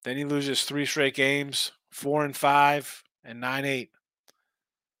 Then he loses 3 straight games, 4-5, and 9-8.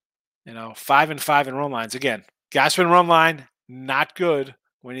 5-5 in run lines. Again, Gausman run line, not good.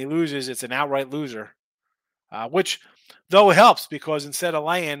 When he loses, it's an outright loser. Which, though, helps because instead of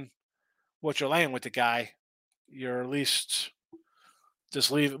laying what you're laying with the guy, you're at least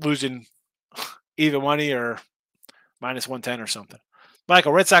just losing even money or minus 110 or something.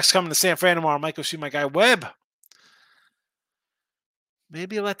 Michael, Red Sox coming to San Fran tomorrow. Might go see my guy Webb.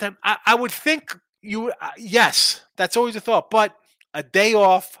 Maybe let them. I would think you. Yes, that's always a thought. But a day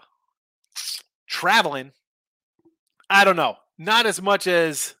off, traveling. I don't know. Not as much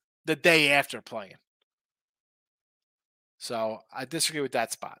as the day after playing. So I disagree with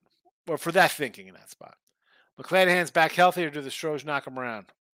that spot. Or for that thinking in that spot. McClanahan's back healthy, or do the Stros knock him around?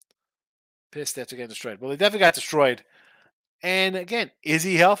 Pissed after getting destroyed. Well, he definitely got destroyed. And again, is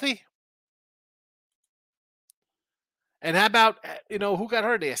he healthy? And how about who got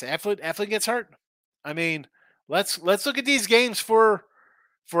hurt? Yes, Eflin gets hurt. I mean, let's look at these games for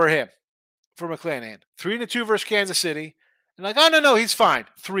him, for McClanahan. 3-2 versus Kansas City. And like, oh no, he's fine.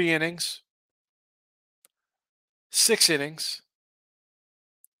 3 innings, 6 innings,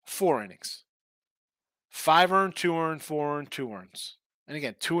 4 innings. 5 earned, 2 earned, 4 earned, 2 earns. And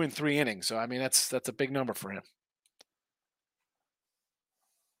again, 2 and 3 innings. So I mean that's a big number for him.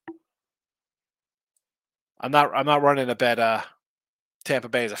 I'm not running a bet Tampa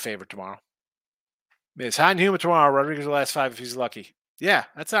Bay is a favorite tomorrow. It's hot and humid tomorrow. Rodriguez the last 5 if he's lucky. Yeah,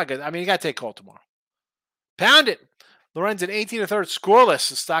 that's not good. I mean, you got to take Cole tomorrow. Pound it. Lorenzen 18 1/3 scoreless.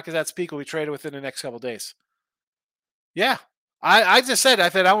 The stock is at its peak. Will be traded within the next couple of days. Yeah. I just said,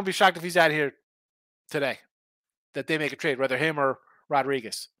 I won't be shocked if he's out here today. That they make a trade, whether him or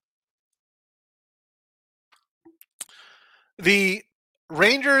Rodriguez. The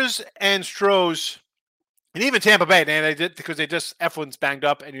Rangers and Stros, and even Tampa Bay, man, they did because Eflin's banged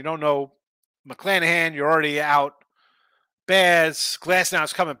up, and you don't know McClanahan, you're already out. Baz,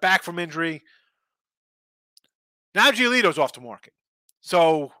 Glasnow's coming back from injury. Now Giolito's off the market.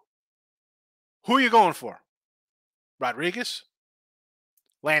 So who are you going for? Rodriguez?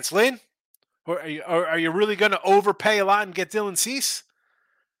 Lance Lynn? Or are you really going to overpay a lot and get Dylan Cease?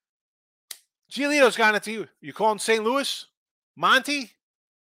 Giolito's gone it to you. You calling St. Louis? Monty?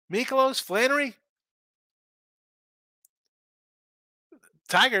 Mikolos? Flannery?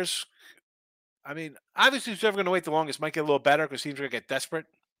 Tigers, I mean, obviously who's ever going to wait the longest might get a little better because teams are going to get desperate.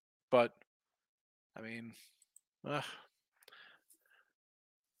 But, I mean, I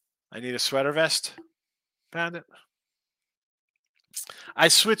need a sweater vest. Found it. I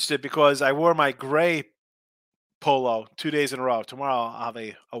switched it because I wore my gray polo 2 days in a row. Tomorrow I'll have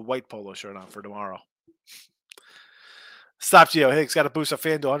a white polo shirt on for tomorrow. Stop Gio Higgs got a boost of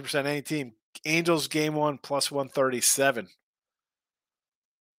FanDuel 100% any team. Angels game 1 plus 137.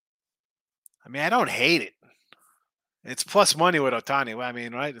 I mean, I don't hate it. It's plus money with Ohtani. I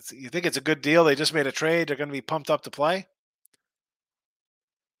mean, right? You think it's a good deal? They just made a trade. They're going to be pumped up to play.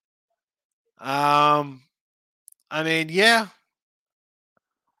 I mean, yeah.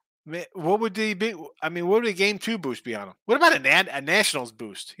 What would the big? I mean, what would a game 2 boost be on them? What about a Nationals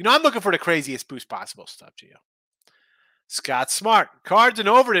boost? I'm looking for the craziest boost possible. Stop, Gio. Scott Smart. Cards and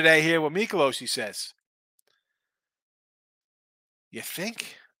over today here with Mikolos, he says. You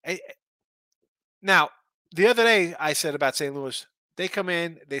think? Now, the other day I said about St. Louis, they come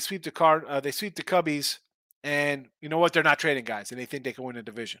in, they sweep the Cubbies, and you know what? They're not trading guys, and they think they can win the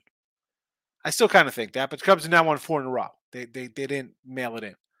division. I still kind of think that, but the Cubs have now won 4 in a row. They didn't mail it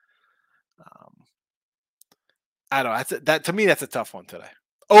in. I don't know. That to me, that's a tough one today.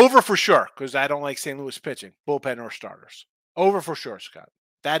 Over for sure, because I don't like St. Louis pitching, bullpen or starters. Over for sure, Scott.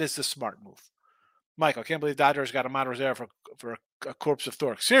 That is the smart move. Michael, I can't believe Dodgers got a Monte Rosario for a corpse of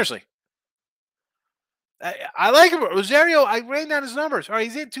Thorke. Seriously. I like him. Rosario, I ran down his numbers. All right,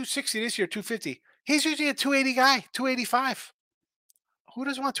 he's in 260 this year, 250. He's usually a 280 guy, 285. Who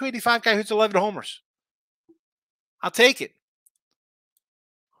doesn't want a 285 guy who hits 11 homers? I'll take it.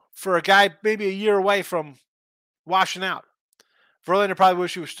 For a guy maybe a year away from washing out. Verlander probably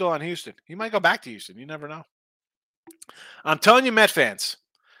wish he was still on Houston. He might go back to Houston. You never know. I'm telling you, Met fans.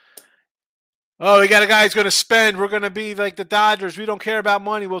 Oh, we got a guy who's going to spend. We're going to be like the Dodgers. We don't care about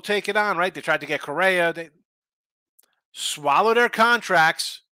money. We'll take it on, right? They tried to get Correa. They swallow their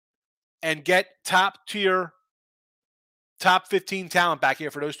contracts and get top-tier, top 15 talent back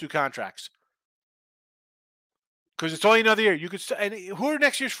here for those 2 contracts. Because it's only another year. You could. And who are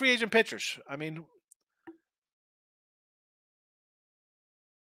next year's free agent pitchers? I mean,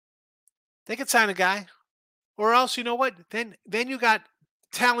 they could sign a guy, or else you know what? Then you got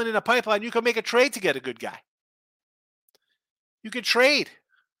talent in a pipeline. You can make a trade to get a good guy. You could trade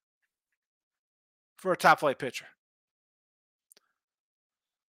for a top flight pitcher,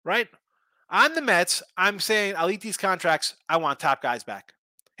 right? I'm the Mets. I'm saying I'll eat these contracts. I want top guys back.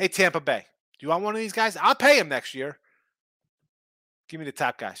 Hey, Tampa Bay, do you want one of these guys? I'll pay him next year. Give me the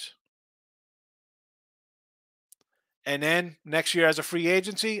top guys. And then next year as a free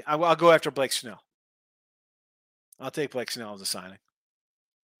agency, I'll go after Blake Snell. I'll take Blake Snell as a signing.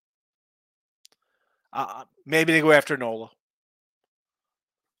 Maybe they go after Nola.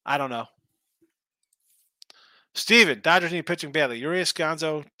 I don't know. Steven, Dodgers need pitching badly. Urias,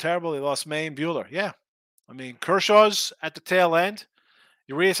 Gonzo, terrible. They lost May and Bueller. Yeah. I mean, Kershaw's at the tail end.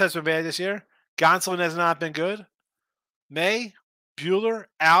 Urias has been bad this year. Gonsolin has not been good. May, Bueller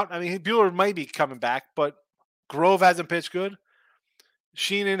out. I mean, Bueller might be coming back, but Grove hasn't pitched good.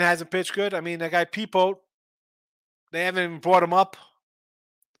 Sheenan hasn't pitched good. I mean, that guy Peepote, they haven't even brought him up.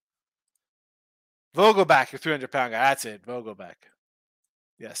 Vogelback, your 300-pound guy. That's it. Vogelback.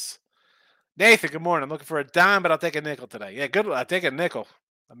 Yes. Nathan, good morning. I'm looking for a dime, but I'll take a nickel today. Yeah, good. I'll take a nickel.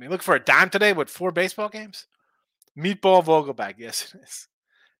 I mean, look for a dime today with 4 baseball games? Meatball Vogelback. Yes, it is.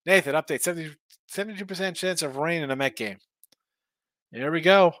 Nathan, update. 72% chance of rain in a Met game. There we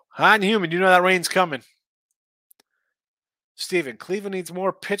go. Hot and humid. You know that rain's coming. Steven, Cleveland needs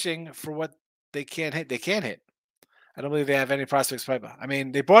more pitching for what they can't hit. They can't hit. I don't believe they have any prospects pipeline. I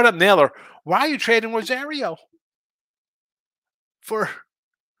mean, they brought up Naylor. Why are you trading Rosario for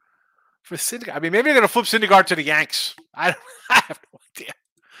Syndergaard? I mean, maybe they're going to flip Syndergaard to the Yanks. I have no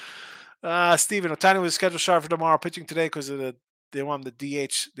idea. Steven, Otani was scheduled sharp for tomorrow, pitching today because of they want him to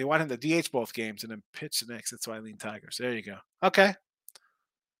DH. They want him to DH both games and then pitch the next. That's why I lean Tigers. There you go. Okay.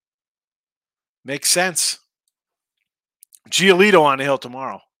 Makes sense. Giolito on the hill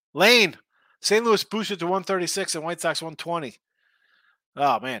tomorrow. Lane, St. Louis boosted to 136 and White Sox 120.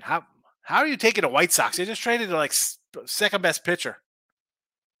 Oh, man. How are you taking the White Sox? They just traded to like second best pitcher.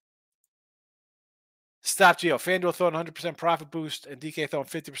 Stop Gio. FanDuel throwing 100% profit boost and DK throwing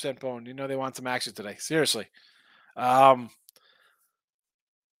 50% bone. You know they want some action today. Seriously. At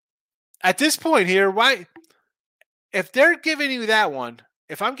this point here, why? If they're giving you that one,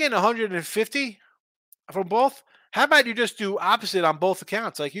 if I'm getting 150 from both, how about you just do opposite on both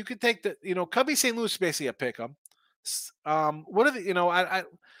accounts? Like you could take the, Cubby St. Louis basically a pick 'em. What are the,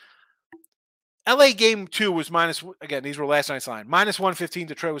 LA game 2 was minus, again, these were last night's line. Minus 115,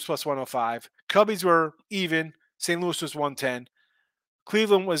 Detroit was plus 105. Cubbies were even. St. Louis was 110.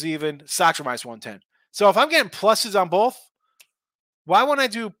 Cleveland was even. Sox were minus 110. So if I'm getting pluses on both, why won't I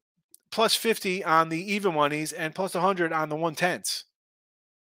do plus 50 on the even oneys and plus 100 on the 110s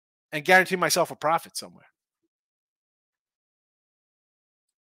and guarantee myself a profit somewhere?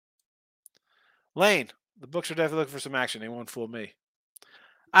 Lane, the books are definitely looking for some action. They won't fool me.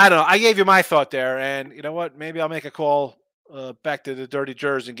 I don't know. I gave you my thought there, and you know what? Maybe I'll make a call back to the Dirty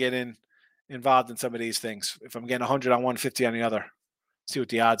Jers and get involved in some of these things. If I'm getting 100 on 150 on the other, see what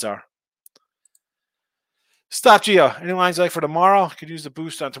the odds are. Stop Gio. Any lines like for tomorrow? Could use the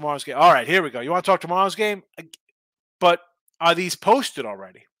boost on tomorrow's game. All right, here we go. You want to talk tomorrow's game? But are these posted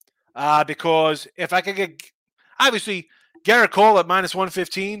already? Because if I could get, obviously, Garrett Cole at minus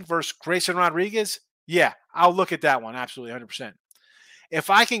 115 versus Grayson Rodriguez, yeah, I'll look at that one. Absolutely, 100%. If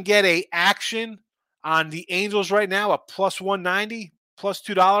I can get a action on the Angels right now, a plus 190, plus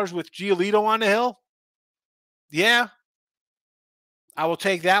 $2 with Giolito on the hill, yeah, I will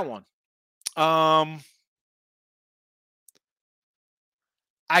take that one.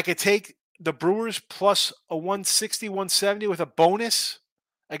 I could take the Brewers plus a 160, 170 with a bonus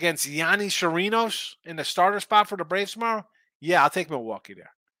against Yanni Chirinos in the starter spot for the Braves tomorrow. Yeah, I'll take Milwaukee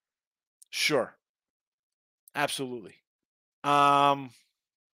there. Sure. Absolutely.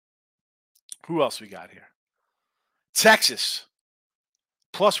 Who else we got here? Texas.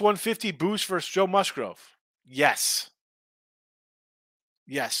 Plus 150 boost versus Joe Musgrove. Yes.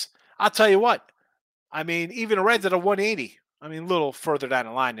 Yes. I'll tell you what. I mean, even the Reds at a 180. I mean, a little further down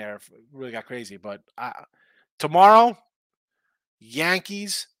the line there. If it really got crazy. But tomorrow,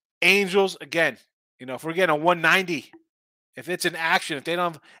 Yankees, Angels, again, if we're getting a 190, if it's an action, if they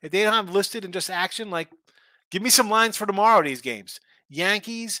don't have listed in just action, like give me some lines for tomorrow, these games.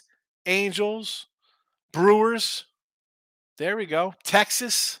 Yankees, Angels, Brewers. There we go.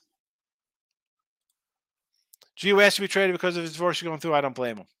 Texas. Gio has to be traded because of his divorce going through. I don't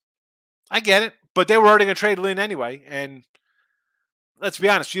blame him. I get it. But they were already going to trade Lynn anyway. And let's be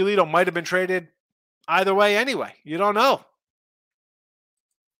honest, Giolito might have been traded either way anyway. You don't know.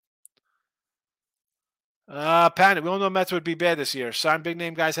 Panic. We all know Mets would be bad this year. Sign big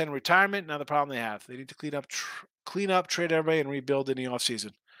name guys in retirement. Now the problem they have. They need to clean up, trade everybody, and rebuild in the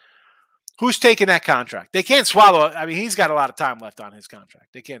offseason. Who's taking that contract? They can't swallow it. I mean, he's got a lot of time left on his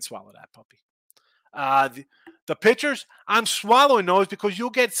contract. They can't swallow that puppy. The pitchers, I'm swallowing those because you'll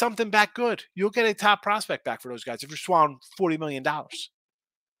get something back good. You'll get a top prospect back for those guys if you're swallowing $40 million.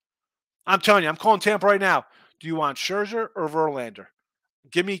 I'm telling you, I'm calling Tampa right now. Do you want Scherzer or Verlander?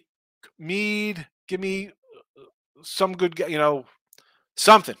 Give me Mead. Give me some good,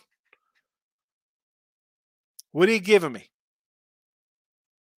 something. What are you giving me?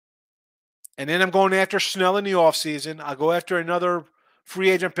 And then I'm going after Snell in the offseason. I'll go after another free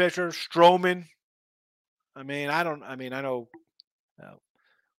agent pitcher, Stroman. I know, uh,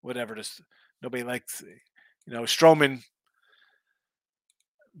 whatever. This nobody likes, Stroman.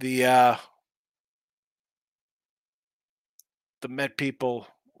 The the Met people,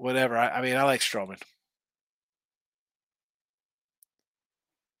 whatever. I like Stroman.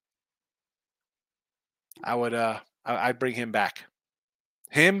 I'd bring him back.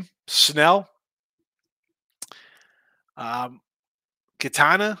 Him, Snell,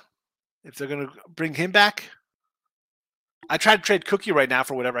 Katana. If they're gonna bring him back, I try to trade Cookie right now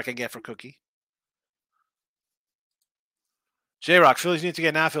for whatever I can get for Cookie. J-Rock, Phillies need to get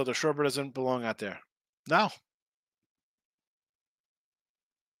an outfielder. Schwarber doesn't belong out there. No.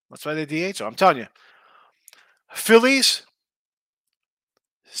 That's why they DH. I'm telling you. Phillies,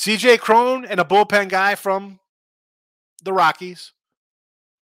 CJ Cron and a bullpen guy from the Rockies.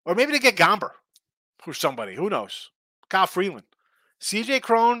 Or maybe they get Gomber or somebody. Who knows? Kyle Freeland. CJ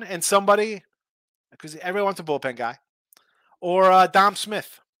Cron and somebody, because everyone wants a bullpen guy. Or Dom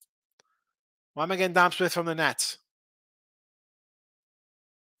Smith. Why am I getting Dom Smith from the Nats?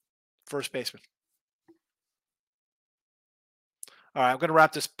 First baseman. All right, I'm going to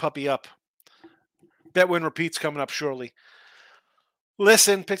wrap this puppy up. Bet win repeats coming up shortly.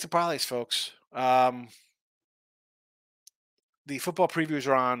 Listen, picks and parlays, folks. The football previews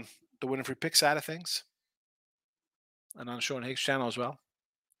are on the Win and Free Pick side of things, and on Sean Higgs' channel as well.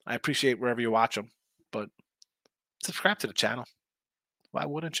 I appreciate wherever you watch them, but subscribe to the channel. Why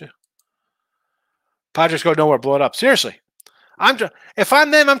wouldn't you? Padres go nowhere, blow it up. Seriously, if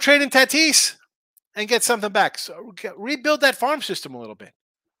I'm them, I'm trading Tatis and get something back. So rebuild that farm system a little bit.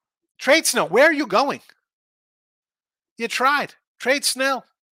 Trade Snell. Where are you going? You tried. Trade Snell.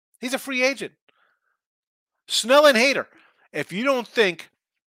 He's a free agent. Snell and Hader. If you don't think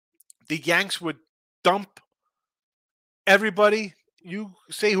the Yanks would dump everybody, you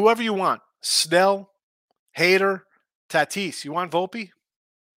say whoever you want. Snell, Hader, Tatis. You want Volpe?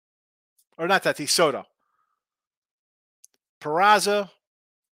 Or not Tatis, Soto. Peraza,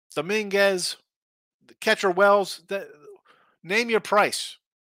 Dominguez, the catcher Wells. Name your price.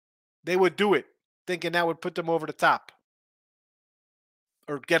 They would do it, thinking that would put them over the top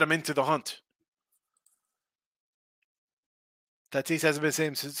or get them into the hunt. Tatis hasn't been the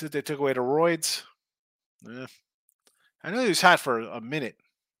same since they took away the roids. I know he was hot for a minute.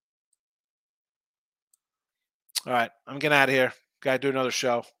 All right, I'm getting out of here. Got to do another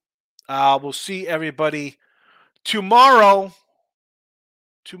show. We'll see everybody tomorrow.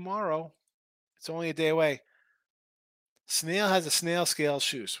 Tomorrow. It's only a day away. Snail has a snail scale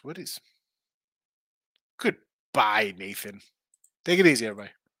shoes. What is? Goodbye, Nathan. Take it easy,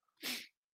 everybody.